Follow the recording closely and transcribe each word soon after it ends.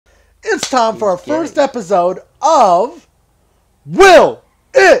It's time for our He's first gay. episode of Will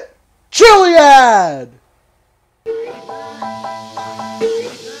It Chilliad!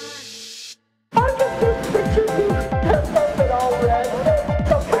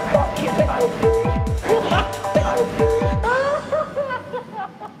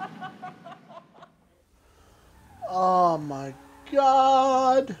 Oh my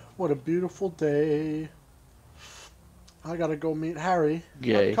god, what a beautiful day. I gotta go meet Harry at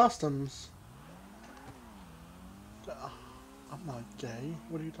Gay. customs. I'm not gay.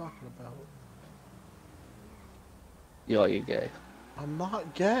 What are you talking about? You're gay. I'm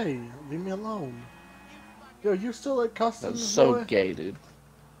not gay. Leave me alone. Yo, you still at That's customs, so boy? gay, dude.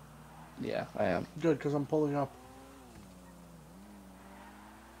 Yeah, I am. Good, because I'm pulling up.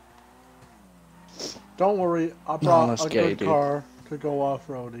 Don't worry, I No, brought that's a gay, good dude. car to go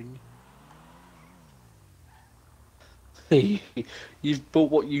off-roading. You've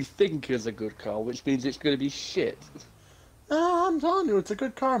bought what you think is a good car, which means it's going to be shit. I'm telling you, it's a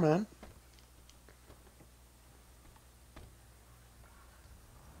good car, man.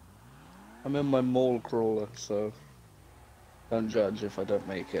 I'm in my mall crawler, so don't judge if I don't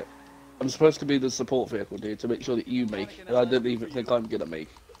make it. I'm supposed to be the support vehicle, dude, to make sure that you make it. I don't even think I'm gonna make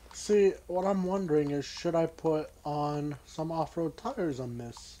it. See, what I'm wondering is, should I put on some off-road tires on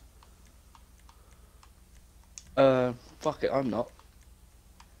this? Fuck it, I'm not.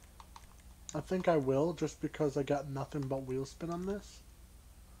 I think I will, just because I got nothing but wheel spin on this.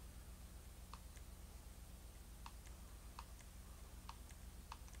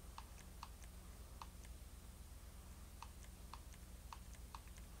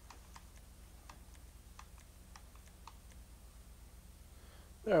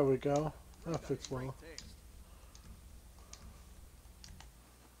 There we go. That fits well.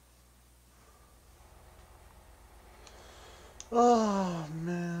 Oh,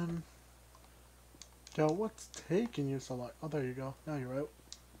 man. Yo, what's taking you so long? Oh, there you go. Now you're out.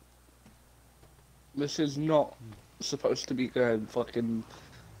 This is not supposed to be going fucking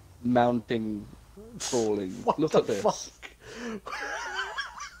mounting crawling. What Look the at this. fuck?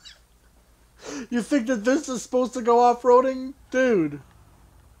 You think that this is supposed to go off-roading? Dude.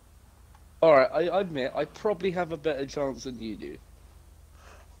 Alright, I admit, I probably have a better chance than you do.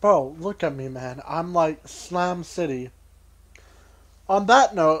 Bro, look at me, man. I'm like Slam City. On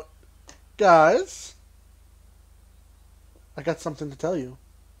that note, guys, I got something to tell you.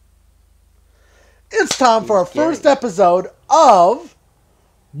 It's time for our first episode of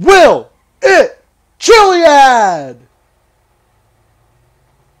Will It Chilliad!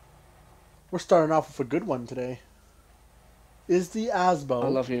 We're starting off with a good one today. Is the Asbo... I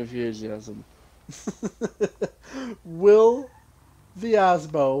love your enthusiasm. Will the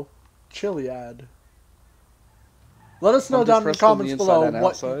Asbo Chilliad? Let us know down in the comments below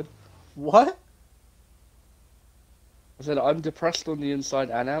outside. What? I said I'm depressed on the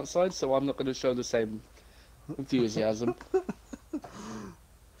inside and outside, so I'm not going to show the same enthusiasm.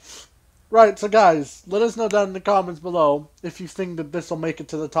 Right, so guys, let us know down in the comments below if you think that this will make it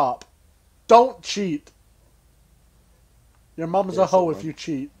to the top. Don't cheat. Your mom's a hoe if you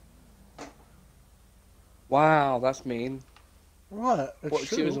cheat. Wow, that's mean. What? It's What,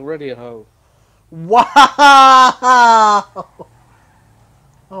 true. she was already a hoe. Wow!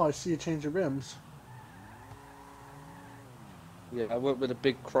 Oh, I see you change your rims. Yeah, I went with the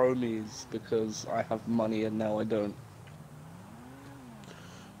big chromies because I have money and now I don't.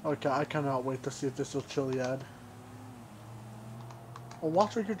 Okay, I cannot wait to see if this will Chilliad. Well,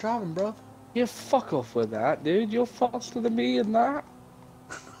 watch what you're driving, bro. Yeah, fuck off with that, dude. You're faster than me in that.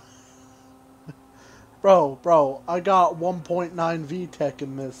 Bro, I got 1.9 VTEC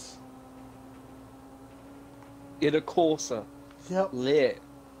in this. In a Corsa. Yep. Lit.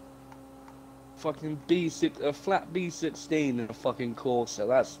 Fucking B6, a flat B16 in a fucking Corsa.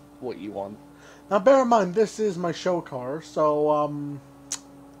 That's what you want. Now, bear in mind, this is my show car, so,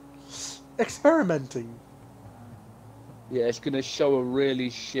 experimenting. Yeah, it's gonna show a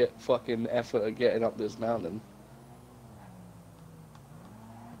really shit fucking effort at getting up this mountain.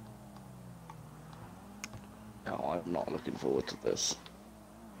 No, I'm not looking forward to this.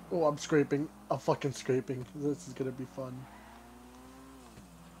 Oh, I'm scraping. I'm fucking scraping. This is gonna be fun.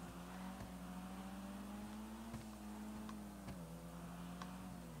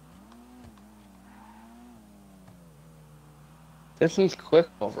 This is quick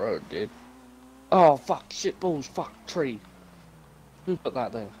off-road, dude. Oh, fuck, shit balls, fuck, tree. Who put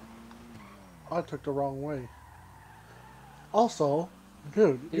that there? I took the wrong way. Also,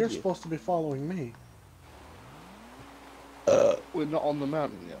 dude, you're you? supposed to be following me. We're not on the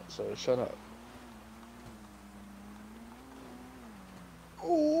mountain yet, so shut up.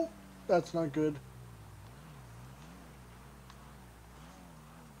 Oh, That's not good.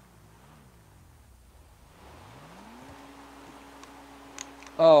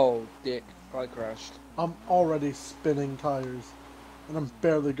 Oh, dick. I crashed. I'm already spinning tires. And I'm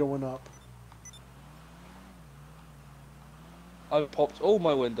barely going up. I popped all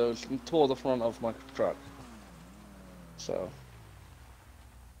my windows and tore the front of my truck. So.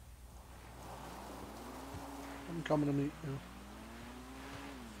 I'm coming to meet you.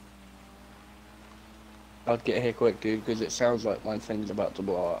 I'd get here quick, dude, because it sounds like my thing's about to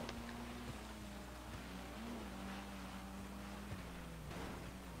blow up.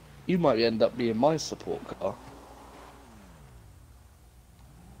 You might end up being my support car.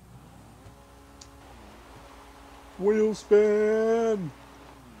 Wheel spin!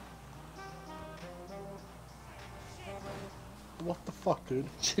 What the fuck, dude?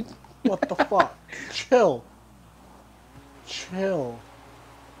 What the fuck? Chill. Chill.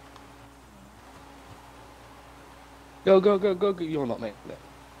 Go, go, go, go, go. You're not making it.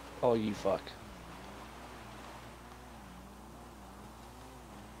 Oh, you fuck.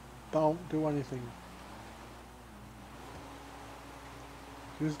 Don't do anything.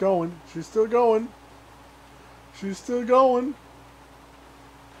 She's going. She's still going. She's still going.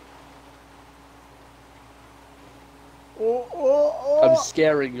 Oh, oh, oh. I'm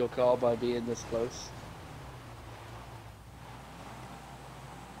scaring your car by being this close.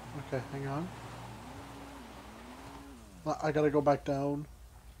 Okay, hang on. I gotta go back down.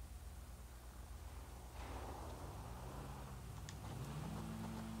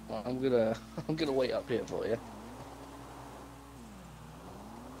 Well, I'm gonna wait up here for you.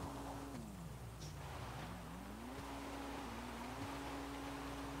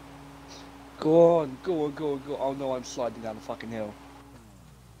 Go on, go on, go on, go on. Oh no, I'm sliding down the fucking hill.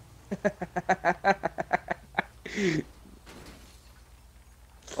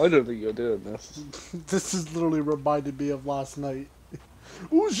 I don't think you're doing this. This is literally reminded me of last night.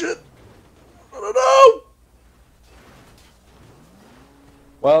 Oh shit! I don't know!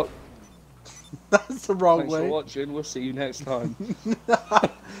 Well, that's the wrong thanks way. for watching. We'll see you next time.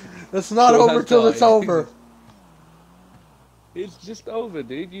 It's not Sure over has till it's died. over. It's just over,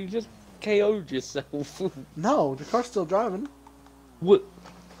 dude. You just KO'd yourself. No, the car's still driving.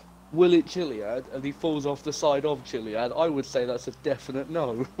 Will it Chilliad? And he falls off the side of Chilliad? I would say that's a definite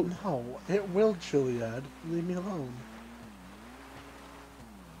no. No, it will, Chilliad. Leave me alone.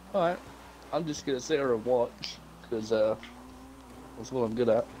 Alright. I'm just gonna sit here and watch. Because, that's what I'm good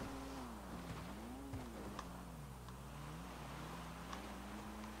at.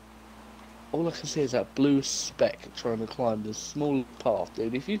 All I can see is that blue speck trying to climb this small path,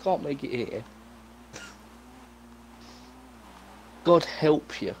 dude. If you can't make it here, God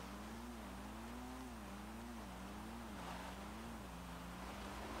help you.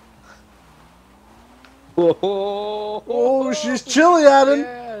 Oh, she's Chilliading!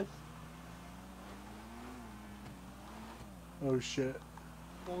 Yes. Oh shit.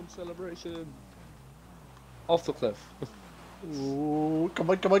 Born celebration. Off the cliff. Oh,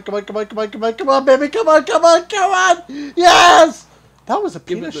 come on, come on, come on, come on, come on, come on, come on, baby, come on, come on, come on! Yes! That was a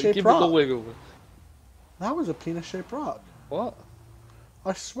penis-shaped rock. Give it the wiggle. That was a penis-shaped rock. What?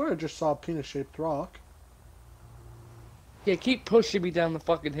 I swear I just saw a penis-shaped rock. Yeah, keep pushing me down the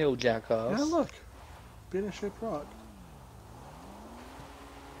fucking hill, jackass. Yeah, look. Penis-shaped rock.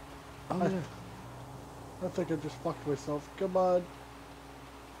 Oh, yeah. I think I just fucked myself. Come on.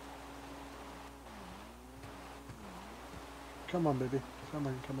 Come on, baby. Come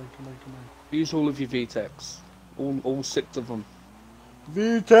on, come on, come on, come on. Use all of your VTECs. All 6 of them.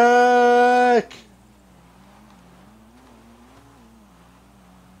 VTEC!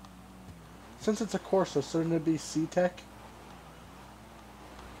 Since it's a Corsa, shouldn't it be C-Tech?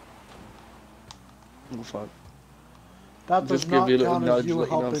 Oh, fuck. That does Just not give you a little count as nudge, you let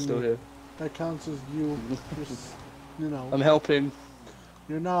you know I'm helping still me. here. That counts as you just, you know. I'm helping.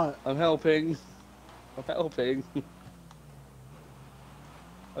 You're not. I'm helping. I'm helping.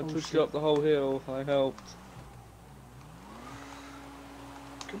 I pushed you up the whole hill. I helped.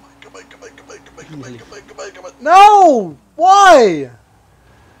 Come on, come on, come on, come on, come on, come on, come on, come on, come on. No! Why?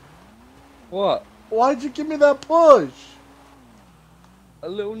 What? Why'd you give me that push? A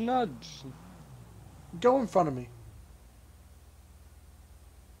little nudge. Go in front of me.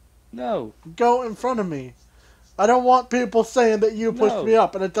 No. Go in front of me. I don't want people saying that you pushed No. me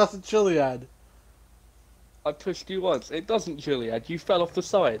up and it doesn't Chilliad. I pushed you once. It doesn't, Chilliad. You fell off the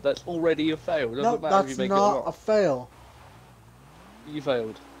side. That's already a fail. Doesn't No, matter if you that's make it not or a not. fail. You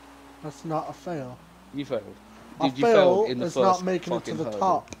failed. That's not a fail. You failed. A Dude, you failed fail in the is first not making it to fucking the hurdle.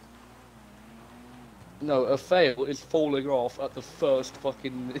 top. No, a fail is falling off at the first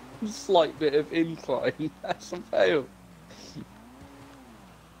fucking slight bit of incline. That's a fail.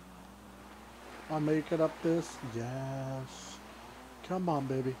 I make it up this? Yes. Come on,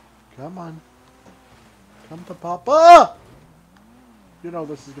 baby. Come on. Come to Papa! You know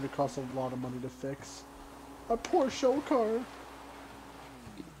this is going to cost a lot of money to fix. A poor show car.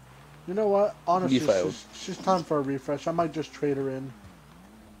 You know what? You Honestly, failed. she's time for a refresh. I might just trade her in.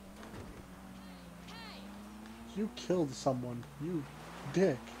 You killed someone. You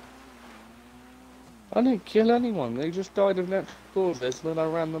dick. I didn't kill anyone. They just died of natural causes, and then I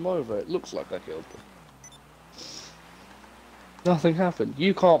ran them over. It looks like I killed them. Nothing happened.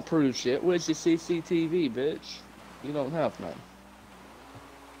 You can't prove shit. Where's your CCTV, bitch? You don't have none.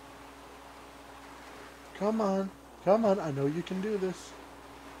 Come on. Come on. I know you can do this.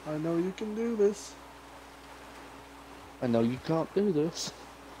 I know you can do this. I know you can't do this.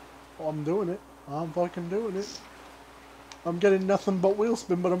 Oh, I'm doing it. I'm fucking doing it. I'm getting nothing but wheel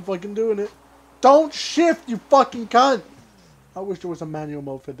spin, but I'm fucking doing it. Don't shift, you fucking cunt! I wish there was a manual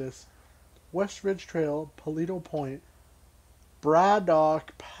mode for this. West Ridge Trail, Palito Point,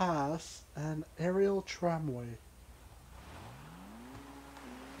 Braddock Pass, and Aerial Tramway.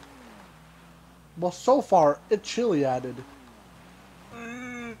 Well, so far, it's Chilliad.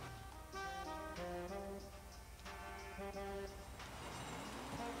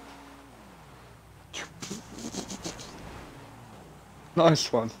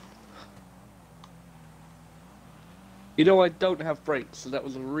 Nice one. You know I don't have brakes, so that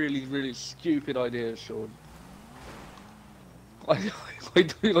was a really, really stupid idea, Sean. I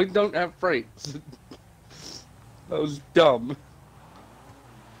don't have brakes. That was dumb.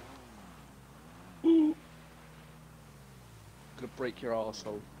 Gonna break your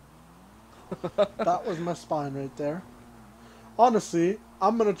arsehole. That was my spine right there. Honestly,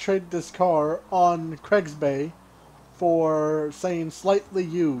 I'm gonna trade this car on Craig's Bay for saying slightly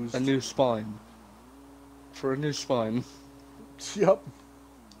used. A new spine. For a new spine. Yep.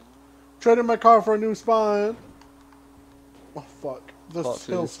 Trading my car for a new spine. Oh fuck. This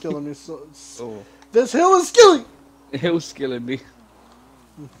hill's killing me so. Oh. This hill is killing! It was killing me.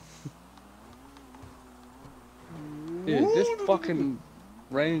 Dude, this fucking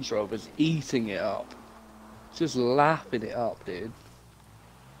Range Rover's eating it up. Just lapping it up, dude.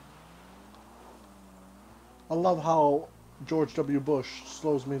 I love how George W. Bush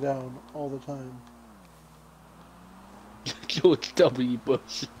slows me down all the time. George W.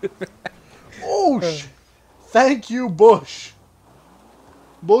 Bush. Oh, thank you, Bush.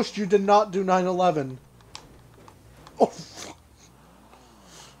 Bush, you did not do 9/11. Oh, fuck.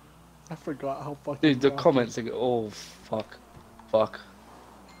 I forgot how fucking. Dude, the comments are oh, fuck. Fuck.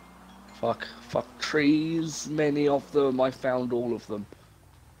 Fuck. Fuck trees. Many of them. I found all of them.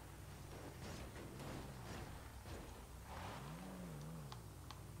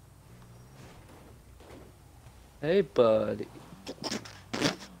 Hey, buddy.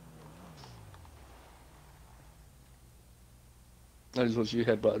 I just want you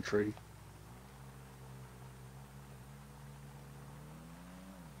to headbutt a tree.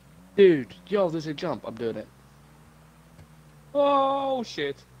 Dude, yo, there's a jump. I'm doing it. Oh,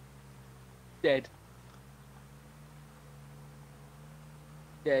 shit. Dead.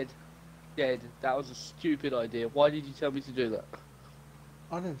 Dead. Dead. That was a stupid idea. Why did you tell me to do that?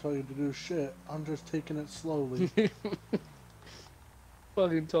 I didn't tell you to do shit. I'm just taking it slowly.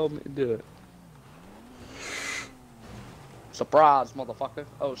 Fucking told me to do it. Surprise, motherfucker.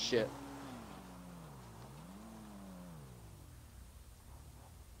 Oh, shit.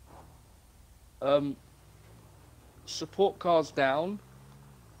 Support cars down.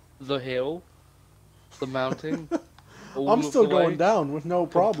 The hill. The mountain. I'm still going down with no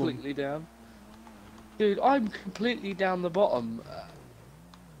problem. Completely down. Dude, I'm completely down the bottom.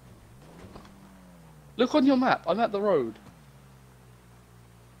 Look on your map. I'm at the road.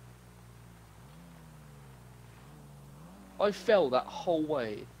 I fell that whole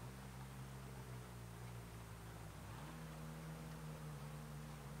way.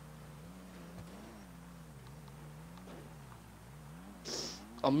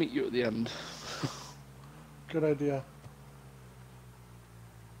 I'll meet you at the end. Good idea.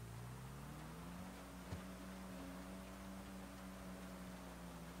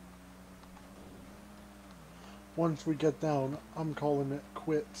 Once we get down, I'm calling it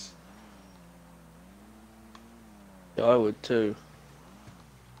quits. Yeah, I would too.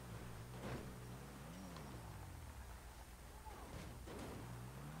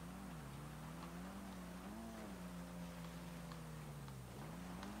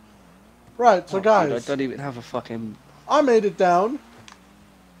 Right, so guys, Dude, I don't even have a fucking... I made it down.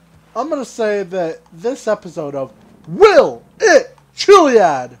 I'm gonna say that this episode of Will It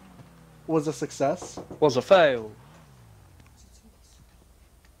Chilliad was a success. Was a fail.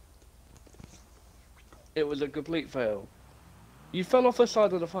 It was a complete fail. You fell off the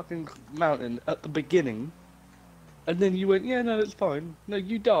side of the fucking mountain at the beginning, and then you went, yeah, no, it's fine. No,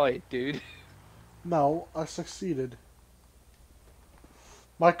 you died, dude. No, I succeeded.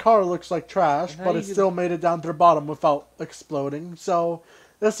 My car looks like trash, but it still made it down to the bottom without exploding, so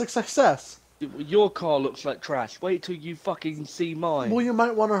it's a success. Your car looks like trash. Wait till you fucking see mine. Well, you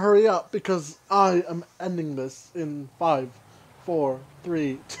might want to hurry up, because I am ending this in 5, 4,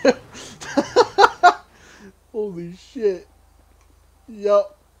 3, 2... Holy shit.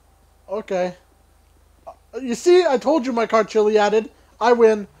 Yup. Okay. You see, I told you my car Chilliaded. I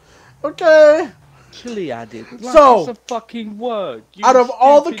win. Okay. Chilliaded? Like, So, that's a fucking word. You out of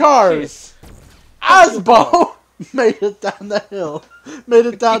all the cars, shit. Asbo made it down the hill. Made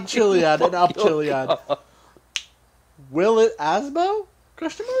it down Chilliad and up Chilliad. Will it Asbo?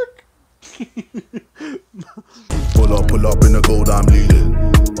 Question mark? Pull up in the gold I'm leading.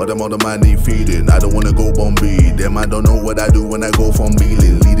 But them other man ain't feeding. I don't wanna go Bombay. Them I don't know what I do when I go from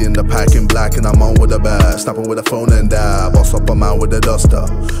Beeling. Leading the pack in black and I'm on with a bat. Snapping with a phone and die. Boss up a man with a duster.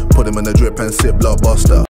 Put him in the drip and sip blockbuster.